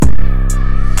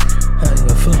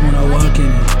in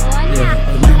it. Yeah,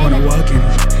 I really wanna walk in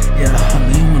it. Yeah, I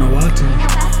really wanna walk in it.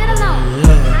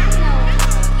 Yeah,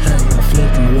 hey, I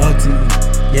flipped and walked in it.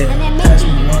 Yeah, pass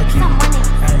me walking.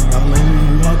 Hey, I really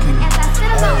wanna walk in it.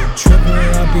 Hey, tripping,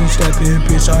 I be stepping,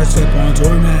 bitch, I step on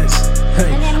doormats.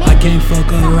 Hey, I can't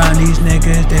fuck around these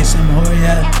niggas, they some whore,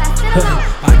 yeah. Hey,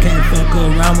 I can't fuck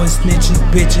around with snitches,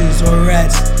 bitches, or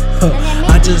rats.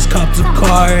 I just copped a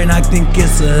car and I think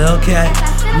it's a Hellcat.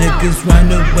 Niggas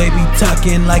run away, be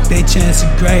talking like they chance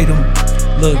to grade them.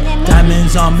 Look,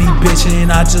 diamonds on me, bitch,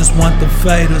 and I just want the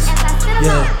faders.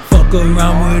 Yeah, fuck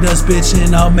around with us, bitch,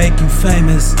 and I'll make you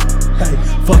famous. Hey,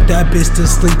 fuck that bitch to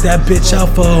sleep, that bitch out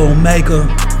for Omega.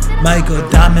 Mega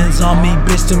diamonds on me,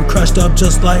 bitch, them crushed up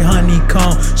just like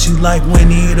honeycomb. She like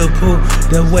Winnie the Pooh,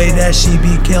 the way that she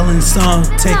be killing songs.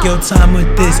 Take your time with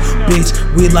this, bitch,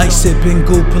 we like sipping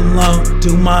goop alone.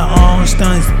 Do my own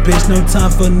stunts, bitch, no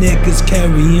time for niggas,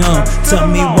 carry on. Tell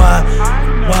me why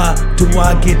do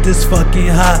I get this fucking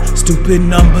high? Stupid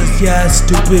numbers, yeah,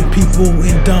 stupid people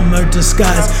in dumber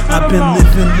disguise. I've been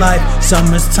living life,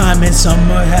 summer's time and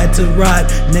summer had to ride.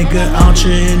 Nigga, out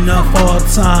here enough all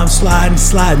time,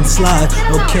 slide.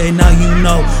 Okay, now you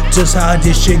know just how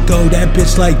this shit go. That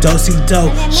bitch like do-si-do,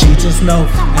 she just know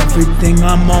everything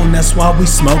I'm on, that's why we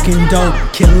smoking dope.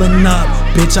 Killing up,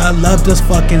 bitch, I love this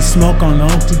fucking smoke on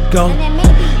Humpty Go.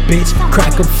 Bitch,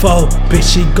 crack a foe,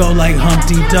 bitch, she go like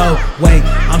Humpty Doe. Wait,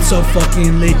 I'm so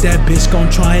fucking lit, that bitch gon'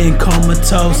 try and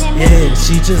comatose. Yeah,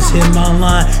 she just hit my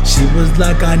line, she was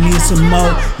like, I need some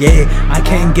more. Yeah, I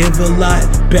can't give a lot,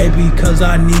 baby, cause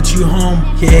I need you home.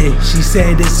 Yeah, she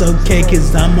said it's okay,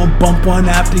 cause I'ma bump one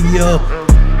after you.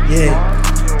 Yeah,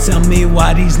 tell me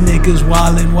why these niggas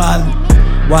wildin'.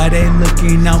 Why they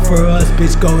looking out for us,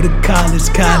 bitch, go to college.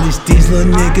 These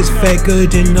little niggas faker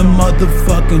than the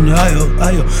motherfucking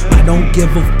ayo. I don't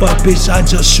give a fuck, bitch, I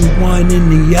just shoot one in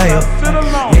the air.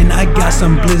 And I got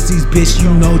some blizzies, bitch,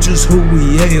 you know just who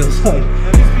we is.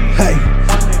 Hey,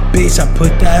 bitch, I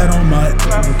put that on my,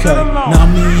 okay. Now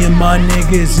me and my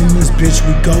niggas in this bitch,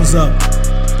 we goes up.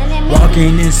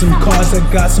 Walking in some cars that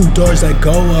got some doors that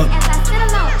go up.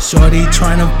 Shorty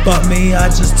tryna fuck me, I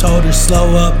just told her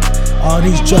slow up. All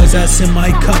these drugs that's in my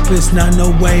cup, it's not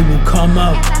no way will come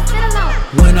up.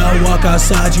 When I walk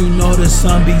outside, you know the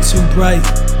sun be too bright.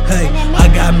 Hey, I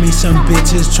got me some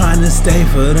bitches tryna stay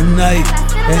for the night.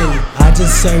 Hey, I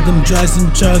just serve them drugs,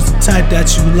 the type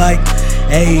that you like.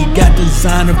 Hey, got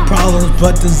designer problems,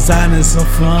 but designers are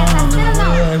fun.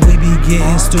 We be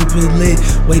getting stupid lit,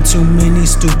 way too many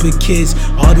stupid kids.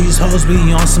 All these hoes be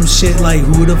on some shit like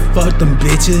who the fuck them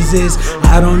bitches is.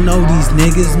 I don't know these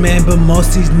niggas, man, but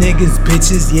most these niggas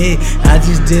bitches, yeah. I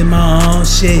just did my own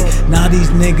shit, now these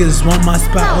niggas want my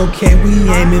spot. Okay, we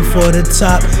aiming for the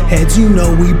top, heads you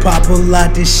know we pop a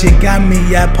lot. This shit got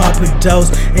me at Papa Do's,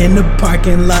 in the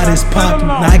parking lot is popping.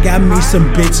 I got me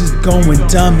some bitches going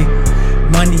dummy.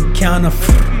 Money counter,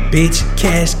 bitch,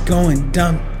 cash going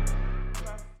dumb.